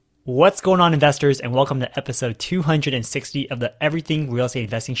What's going on, investors, and welcome to episode 260 of the Everything Real Estate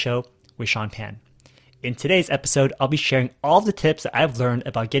Investing Show with Sean Pan. In today's episode, I'll be sharing all of the tips that I've learned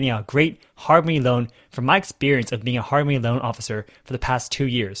about getting a great hard money loan from my experience of being a hard money loan officer for the past 2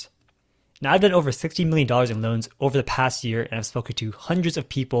 years. Now, I've done over $60 million in loans over the past year, and I've spoken to hundreds of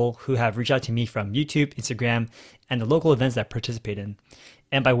people who have reached out to me from YouTube, Instagram, and the local events that I participate in.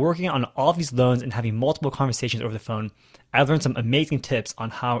 And by working on all of these loans and having multiple conversations over the phone, I've learned some amazing tips on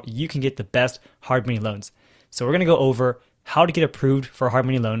how you can get the best hard money loans. So we're going to go over how to get approved for a hard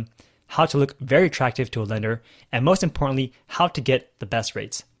money loan, how to look very attractive to a lender, and most importantly, how to get the best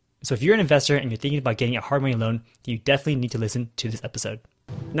rates. So if you're an investor and you're thinking about getting a hard money loan, you definitely need to listen to this episode.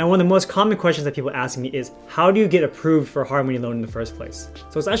 Now, one of the most common questions that people ask me is, how do you get approved for a hard money loan in the first place?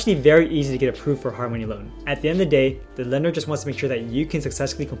 So it's actually very easy to get approved for a hard money loan. At the end of the day, the lender just wants to make sure that you can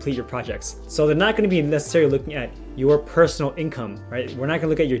successfully complete your projects. So they're not going to be necessarily looking at your personal income, right? We're not going to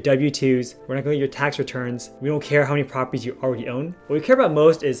look at your W-2s. We're not going to look at your tax returns. We don't care how many properties you already own. What we care about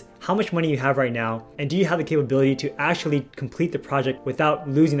most is how much money you have right now, and do you have the capability to actually complete the project without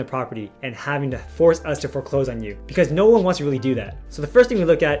losing the property and having to force us to foreclose on you? Because no one wants to really do that. So the first thing we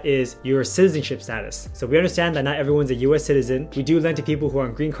look at is your citizenship status. So we understand that not everyone's a US citizen. We do lend to people who are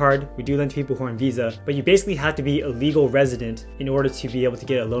on green card. We do lend to people who are on visa, but you basically have to be a legal resident in order to be able to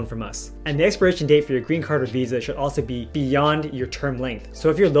get a loan from us. And the expiration date for your green card or visa should also be beyond your term length. So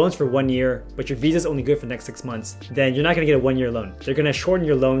if your loan's for 1 year, but your visa is only good for the next 6 months, then you're not going to get a 1-year loan. They're going to shorten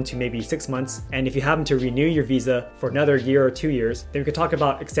your loan to maybe 6 months. And if you happen to renew your visa for another year or 2 years, then we could talk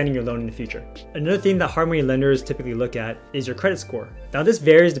about extending your loan in the future. Another thing that hard money lenders typically look at is your credit score. Now, this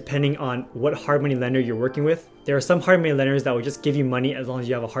varies depending on what hard money lender you're working with. There are some hard money lenders that will just give you money as long as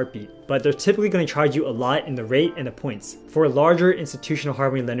you have a heartbeat, but they're typically going to charge you a lot in the rate and the points. For larger institutional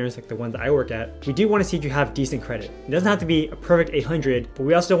hard money lenders like the ones that I work at, we do want to see if you have decent credit. It doesn't have to be a perfect 800, but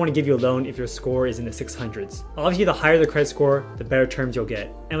we also don't want to give you a loan if your score is in the 600s. Obviously, the higher the credit score, the better terms you'll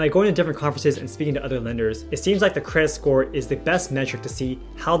get. And by going to different conferences and speaking to other lenders, it seems like the credit score is the best metric to see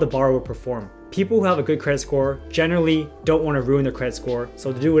how the borrower will perform. People who have a good credit score generally don't want to ruin their credit score,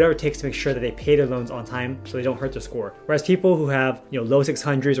 so they do whatever it takes to make sure that they pay their loans on time so they don't hurt their score. Whereas people who have, low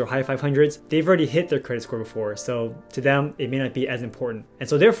 600s or high 500s, they've already hit their credit score before, so to them it may not be as important. And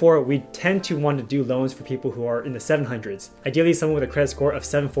so therefore, we tend to want to do loans for people who are in the 700s, ideally someone with a credit score of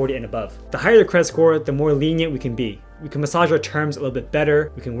 740 and above. The higher the credit score, the more lenient we can be. We can massage our terms a little bit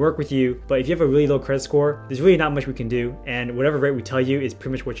better, we can work with you, but if you have a really low credit score, there's really not much we can do, and whatever rate we tell you is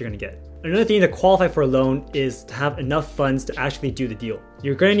pretty much what you're gonna get. Another thing to qualify for a loan is to have enough funds to actually do the deal.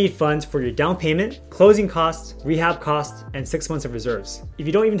 You're gonna need funds for your down payment, closing costs, rehab costs, and 6 months of reserves. If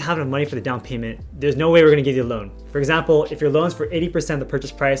you don't even have enough money for the down payment, there's no way we're gonna give you a loan. For example, if your loan's for 80% of the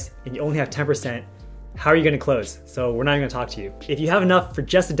purchase price and you only have 10%, how are you going to close? So we're not even going to talk to you. If you have enough for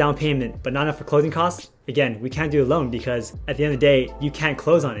just the down payment, but not enough for closing costs, again, we can't do a loan because at the end of the day, you can't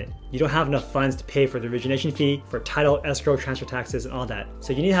close on it. You don't have enough funds to pay for the origination fee, for title, escrow, transfer taxes, and all that.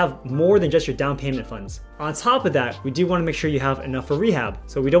 So you need to have more than just your down payment funds. On top of that, we do want to make sure you have enough for rehab.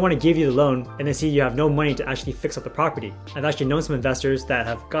 So we don't want to give you the loan and then see you have no money to actually fix up the property. I've actually known some investors that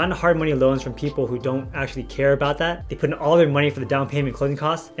have gotten hard money loans from people who don't actually care about that. They put in all their money for the down payment and closing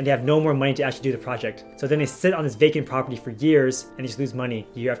costs, and they have no more money to actually do the project. So then they sit on this vacant property for years and they just lose money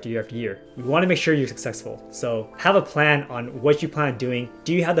year after year after year. We want to make sure you're successful. So have a plan on what you plan on doing.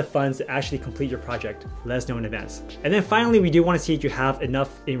 Do you have the funds to actually complete your project? Let us know in advance. And then finally, we do want to see if you have enough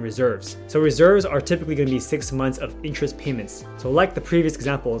in reserves. So reserves are typically going to be 6 months of interest payments. So like the previous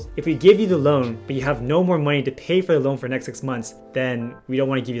examples, if we give you the loan, but you have no more money to pay for the loan for the next 6 months, then we don't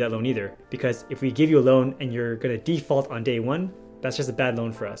want to give you that loan either. Because if we give you a loan and you're going to default on day one, that's just a bad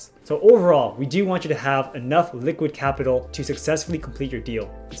loan for us. So overall, we do want you to have enough liquid capital to successfully complete your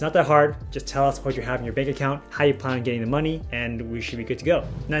deal. It's not that hard. Just tell us what you have in your bank account, how you plan on getting the money, and we should be good to go.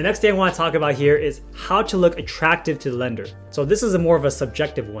 Now, the next thing I want to talk about here is how to look attractive to the lender. So this is a more of a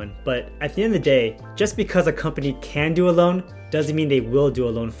subjective one, but at the end of the day, just because a company can do a loan doesn't mean they will do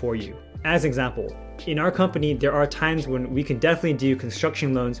a loan for you. As an example, in our company, there are times when we can definitely do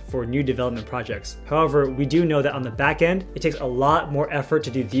construction loans for new development projects. However, we do know that on the back end, it takes a lot more effort to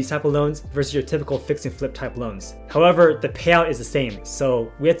do these type of loans versus your typical fix and flip type loans. However, the payout is the same.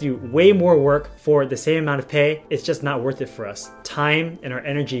 So we have to do way more work for the same amount of pay. It's just not worth it for us. Time and our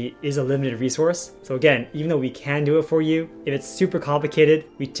energy is a limited resource. So again, even though we can do it for you, if it's super complicated,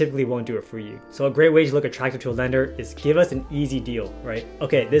 we typically won't do it for you. So a great way to look attractive to a lender is give us an easy deal, right?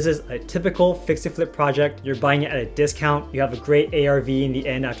 Okay, this is a typical fix and flip flip project, you're buying it at a discount, you have a great ARV in the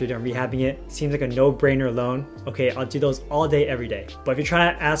end after you're done rehabbing it, seems like a no-brainer loan, okay, I'll do those all day, every day. But if you're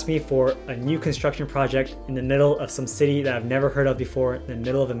trying to ask me for a new construction project in the middle of some city that I've never heard of before, in the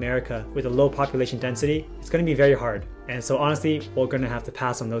middle of America with a low population density, it's going to be very hard. And so honestly, we're going to have to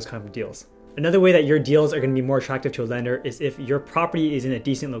pass on those kind of deals. Another way that your deals are going to be more attractive to a lender is if your property is in a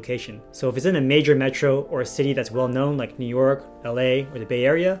decent location. So if it's in a major metro or a city that's well known like New York, LA, or the Bay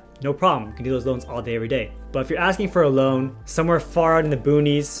Area, no problem, you can do those loans all day, every day. But if you're asking for a loan somewhere far out in the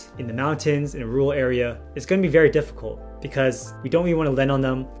boonies, in the mountains, in a rural area, it's going to be very difficult because we don't really want to lend on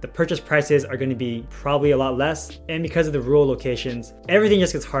them. The purchase prices are going to be probably a lot less, and because of the rural locations, everything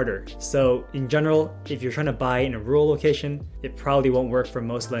just gets harder. So in general, if you're trying to buy in a rural location, it probably won't work for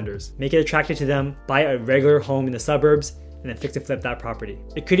most lenders. Make it attractive to them, buy a regular home in the suburbs, and then fix and flip that property.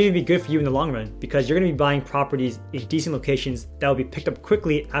 It could even be good for you in the long run because you're going to be buying properties in decent locations that will be picked up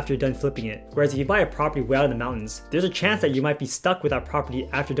quickly after you're done flipping it. Whereas if you buy a property way out in the mountains, there's a chance that you might be stuck with that property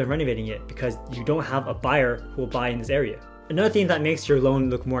after you're done renovating it because you don't have a buyer who will buy in this area. Another thing that makes your loan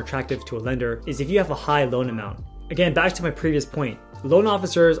look more attractive to a lender is if you have a high loan amount. Again, back to my previous point, loan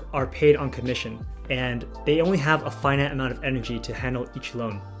officers are paid on commission and they only have a finite amount of energy to handle each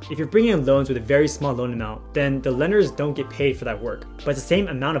loan. If you're bringing in loans with a very small loan amount, then the lenders don't get paid for that work, but it's the same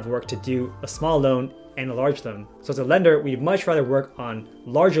amount of work to do a small loan and a large loan. So as a lender, we'd much rather work on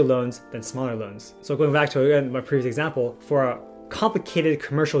larger loans than smaller loans. So going back to again, my previous example, for a complicated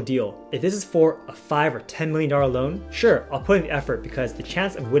commercial deal, if this is for a $5 or $10 million loan, sure, I'll put in the effort because the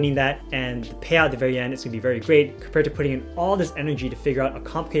chance of winning that and the payout at the very end is going to be very great compared to putting in all this energy to figure out a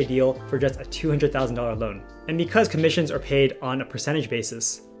complicated deal for just a $200,000 loan. And because commissions are paid on a percentage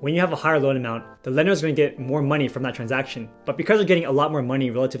basis, when you have a higher loan amount, the lender is going to get more money from that transaction. But because they're getting a lot more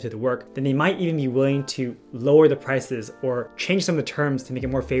money relative to the work, then they might even be willing to lower the prices or change some of the terms to make it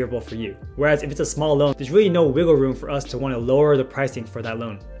more favorable for you. Whereas if it's a small loan, there's really no wiggle room for us to want to lower the pricing for that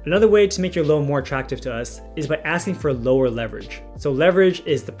loan. Another way to make your loan more attractive to us is by asking for lower leverage. So leverage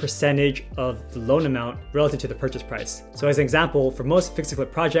is the percentage of the loan amount relative to the purchase price. So as an example, for most fix and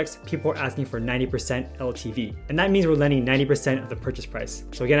flip projects, people are asking for 90% LTV. And that means we're lending 90% of the purchase price.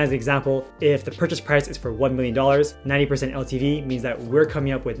 So again, as an example, if the purchase price is for $1 million, 90% LTV means that we're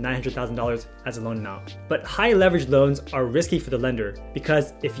coming up with $900,000 as a loan amount. But high leverage loans are risky for the lender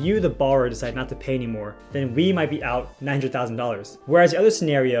because if you, the borrower, decide not to pay anymore, then we might be out $900,000. Whereas the other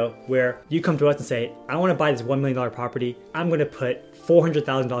scenario where you come to us and say, I want to buy this $1 million property, I'm going to put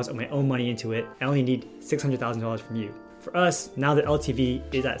 $400,000 of my own money into it, I only need $600,000 from you. For us, now the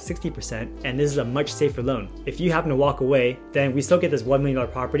LTV is at 60%, and this is a much safer loan. If you happen to walk away, then we still get this $1 million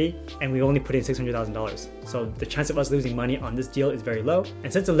property, and we only put in $600,000. So the chance of us losing money on this deal is very low.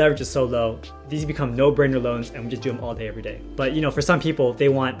 And since the leverage is so low, these become no-brainer loans, and we just do them all day, every day. But for some people, they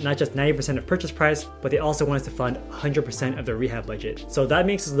want not just 90% of purchase price, but they also want us to fund 100% of their rehab budget. So that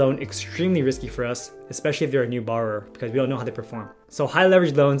makes this loan extremely risky for us, especially if you're a new borrower, because we don't know how they perform. So high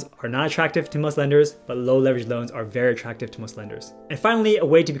leverage loans are not attractive to most lenders, but low leverage loans are very attractive to most lenders. And finally, a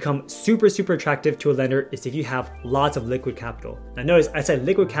way to become super attractive to a lender is if you have lots of liquid capital. Now notice I said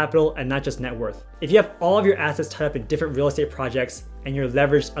liquid capital and not just net worth. If you have all of your assets tied up in different real estate projects and you're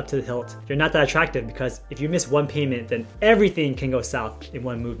leveraged up to the hilt, you're not that attractive because if you miss one payment, then everything can go south in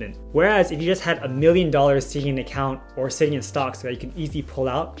one movement. Whereas if you just had $1 million sitting in an account or sitting in stocks that you can easily pull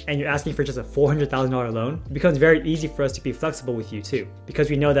out and you're asking for just a $400,000 loan, it becomes very easy for us to be flexible with you too.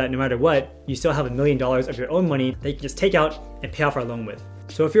 Because we know that no matter what, you still have $1 million of your own money that you can just take out and pay off our loan with.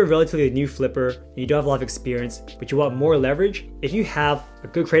 So if you're a relatively new flipper and you don't have a lot of experience, but you want more leverage, if you have a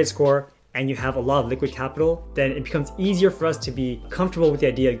good credit score and you have a lot of liquid capital, then it becomes easier for us to be comfortable with the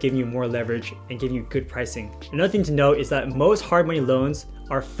idea of giving you more leverage and giving you good pricing. Another thing to note is that most hard money loans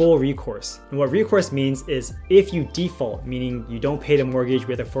are full recourse. And what recourse means is if you default, meaning you don't pay the mortgage,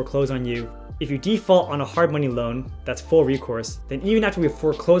 we have to foreclose on you. If you default on a hard money loan that's full recourse, then even after we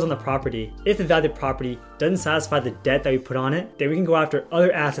foreclose on the property, if the value of the property doesn't satisfy the debt that we put on it, then we can go after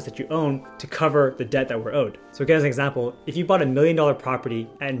other assets that you own to cover the debt that we're owed. So again, as an example, if you bought a $1 million property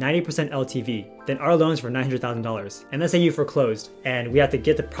at 90% LTV, then our loan is for $900,000. And let's say you foreclosed and we have to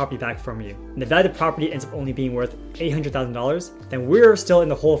get the property back from you. And the value of the property ends up only being worth $800,000, then we're still in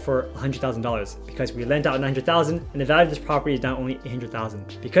the hole for $100,000 because we lent out $900,000 and the value of this property is now only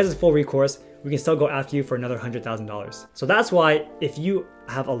 $800,000. Because it's full recourse, we can still go after you for another $100,000. So that's why if you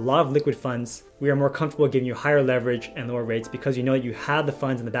have a lot of liquid funds, we are more comfortable giving you higher leverage and lower rates because you know that you have the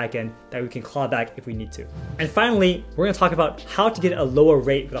funds in the back end that we can claw back if we need to. And finally, we're going to talk about how to get a lower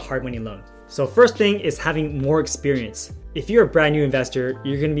rate with a hard money loan. So first thing is having more experience. If you're a brand new investor,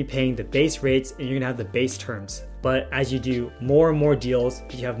 you're going to be paying the base rates and you're going to have the base terms. But as you do more and more deals,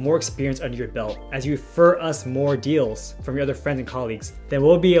 you have more experience under your belt, as you refer us more deals from your other friends and colleagues, then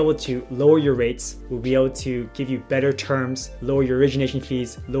we'll be able to lower your rates, we'll be able to give you better terms, lower your origination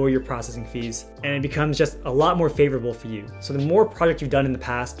fees, lower your processing fees, and it becomes just a lot more favorable for you. So the more projects you've done in the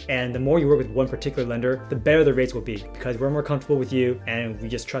past and the more you work with one particular lender, the better the rates will be, because we're more comfortable with you and we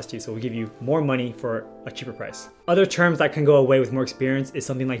just trust you. So we'll give you more money for a cheaper price. Other terms that can go away with more experience is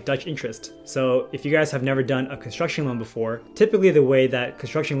something like Dutch interest. So if you guys have never done a construction loan before, typically the way that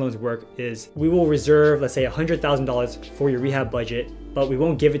construction loans work is we will reserve, let's say $100,000 for your rehab budget, but we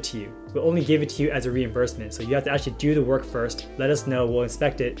won't give it to you. We'll only give it to you as a reimbursement. So you have to actually do the work first, let us know, we'll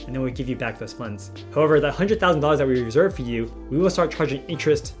inspect it, and then we'll give you back those funds. However, that $100,000 that we reserve for you, we will start charging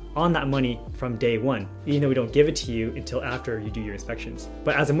interest on that money from day one, even though we don't give it to you until after you do your inspections.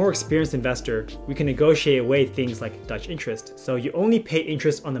 But as a more experienced investor, we can negotiate away things like Dutch interest. So you only pay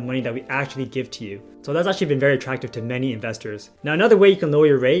interest on the money that we actually give to you. So that's actually been very attractive to many investors. Now, another way you can lower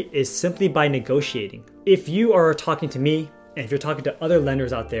your rate is simply by negotiating. If you are talking to me, and if you're talking to other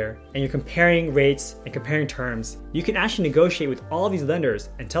lenders out there and you're comparing rates and comparing terms, you can actually negotiate with all these lenders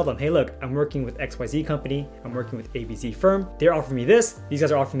and tell them, hey, look, I'm working with XYZ company, I'm working with ABC firm, they're offering me this, these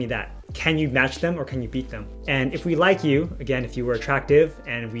guys are offering me that. Can you match them or can you beat them? And if we like you, again, if you were attractive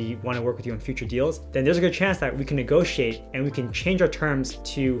and we want to work with you on future deals, then there's a good chance that we can negotiate and we can change our terms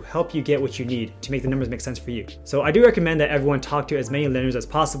to help you get what you need to make the numbers make sense for you. So I do recommend that everyone talk to as many lenders as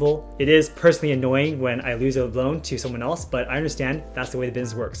possible. It is personally annoying when I lose a loan to someone else, but I understand that's the way the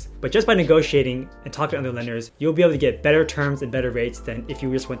business works. But just by negotiating and talking to other lenders, you'll be able to get better terms and better rates than if you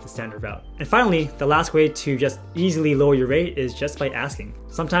just went the standard route. And finally, the last way to just easily lower your rate is just by asking.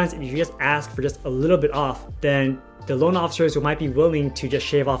 Sometimes if you just ask for just a little bit off, then the loan officers might be willing to just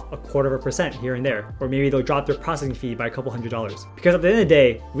shave off 0.25% here and there, or maybe they'll drop their processing fee by a couple $100s. Because at the end of the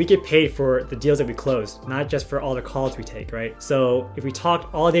day, we get paid for the deals that we close, not just for all the calls we take, right? So if we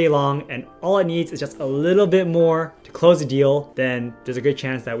talked all day long and all it needs is just a little bit more to close the deal, then there's a good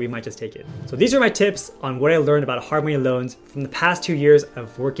chance that we might just take it. So these are my tips on what I learned about hard money loans from the past 2 years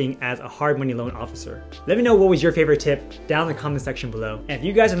of working as a hard money loan officer. Let me know what was your favorite tip down in the comment section below. And if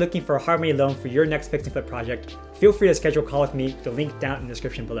you guys are looking for a hard money loan for your next fix and flip project, feel free to schedule a call with me, the link down in the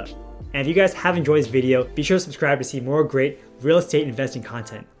description below. And if you guys have enjoyed this video, be sure to subscribe to see more great real estate investing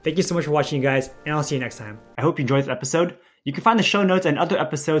content. Thank you so much for watching, you guys, and I'll see you next time. I hope you enjoyed this episode. You can find the show notes and other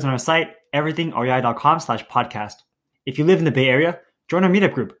episodes on our site, everythingrei.com/podcast. If you live in the Bay Area, join our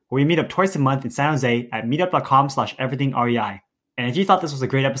meetup group where we meet up twice a month in San Jose at meetup.com/everythingrei. And if you thought this was a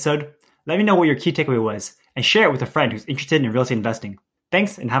great episode, let me know what your key takeaway was and share it with a friend who's interested in real estate investing.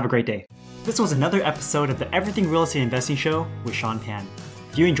 Thanks and have a great day. This was another episode of the Everything Real Estate Investing Show with Sean Pan.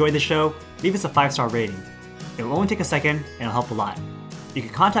 If you enjoyed the show, leave us a 5-star rating. It will only take a second and it'll help a lot. You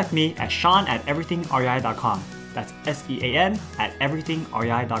can contact me at sean@everythingrei.com. That's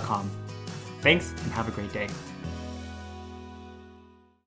SEAN@everythingrei.com. Thanks and have a great day.